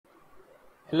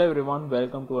Hello everyone,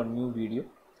 welcome to a new video.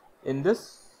 In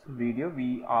this video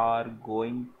we are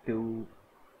going to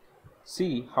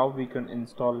see how we can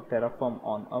install Terraform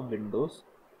on a Windows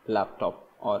laptop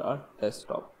or a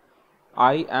desktop.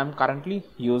 I am currently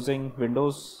using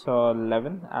Windows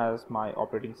 11 as my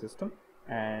operating system,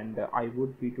 and I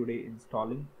would be today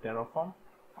installing Terraform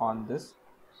on this.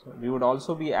 So we would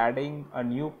also be adding a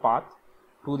new path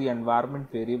to the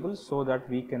environment variable so that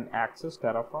we can access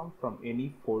Terraform from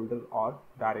any folder or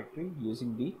directory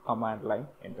using the command line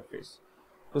interface.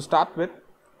 To start with,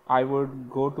 I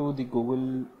would go to the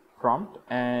Google prompt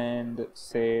and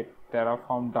say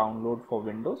Terraform download for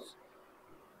Windows.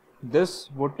 This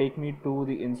would take me to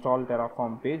the install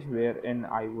Terraform page, wherein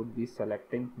I would be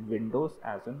selecting Windows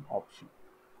as an option.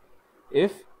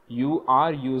 If you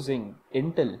are using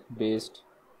Intel based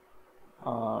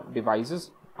devices,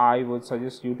 I would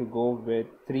suggest you to go with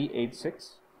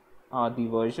 386 the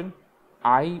version.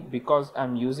 Because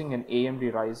I'm using an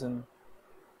AMD Ryzen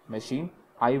machine,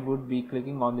 I would be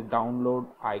clicking on the download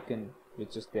icon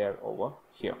which is there over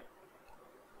here.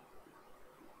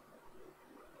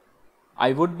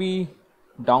 I would be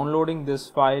downloading this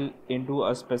file into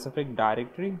a specific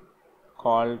directory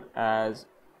called as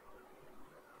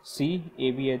C,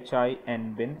 ABHI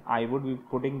and bin. I would be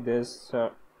putting this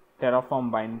Terraform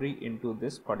binary into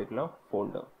this particular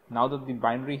folder. Now that the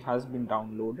binary has been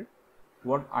downloaded,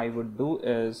 what I would do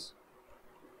is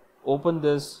open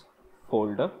this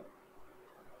folder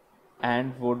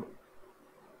and would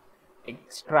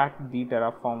extract the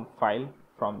Terraform file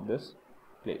from this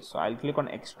place. So I'll click on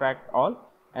extract all,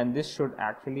 and this should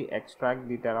actually extract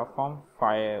the Terraform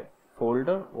file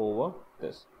folder over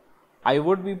this. I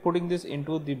would be putting this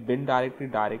into the bin directory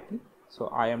directly. So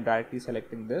I am directly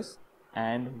selecting this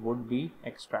and would be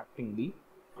extracting the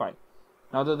file.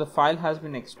 Now that the file has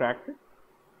been extracted,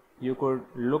 you could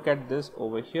look at this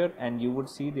over here and you would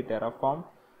see the Terraform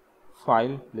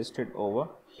file listed over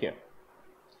here.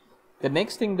 The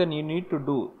next thing that you need to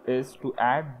do is to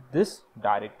add this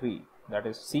directory, that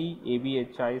is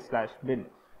c/abhi/bin.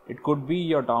 It could be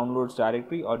your downloads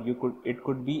directory, or it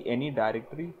could be any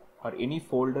directory or any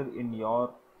folder in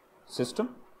your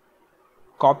system.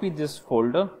 Copy this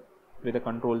folder with a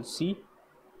Control-C.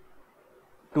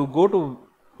 To go to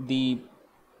the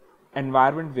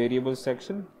environment variable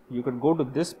section, you could go to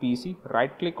this PC,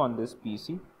 right click on this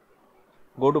PC,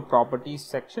 go to properties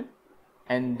section,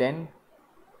 and then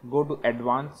go to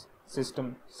advanced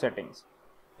system settings.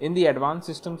 In the advanced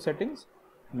system settings,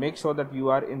 make sure that you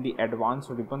are in the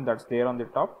advanced ribbon that's there on the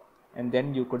top, and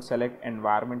then you could select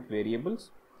environment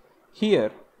variables.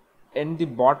 Here in the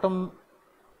bottom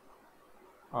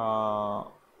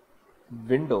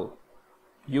window,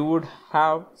 you would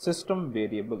have system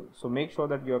variable. So make sure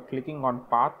that you are clicking on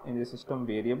path in the system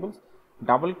variables,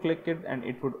 double click it, and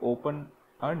it would open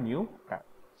a new tab.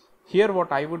 Here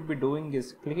what I would be doing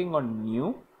is clicking on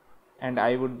new, and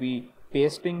I would be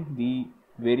pasting the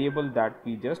variable that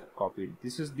we just copied.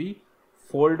 This is the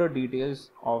folder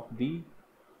details of the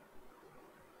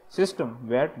system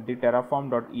where the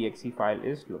terraform.exe file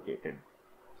is located.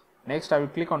 Next I will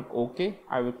click on OK.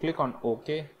 I will click on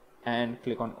OK and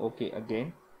click on OK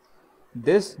again.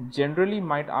 This generally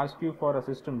might ask you for a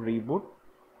system reboot.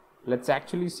 Let's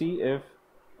actually see if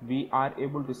we are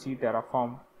able to see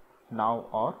Terraform now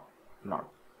or not.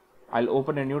 I'll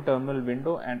open a new terminal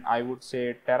window and I would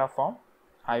say Terraform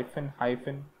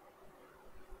 ----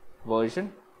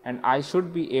 version, and I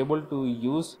should be able to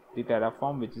use the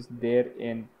Terraform which is there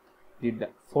in the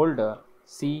folder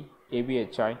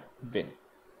c/abhi bin.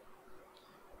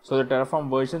 So the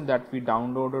Terraform version that we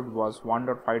downloaded was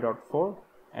 1.5.4,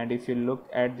 and if you look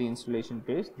at the installation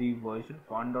page, the version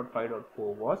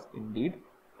 1.5.4 was indeed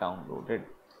downloaded.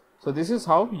 So this is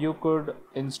how you could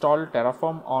install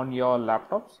Terraform on your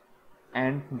laptops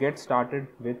and get started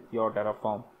with your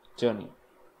Terraform journey.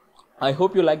 I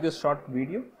hope you like this short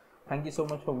video. Thank you so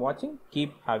much for watching.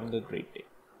 Keep having a great day.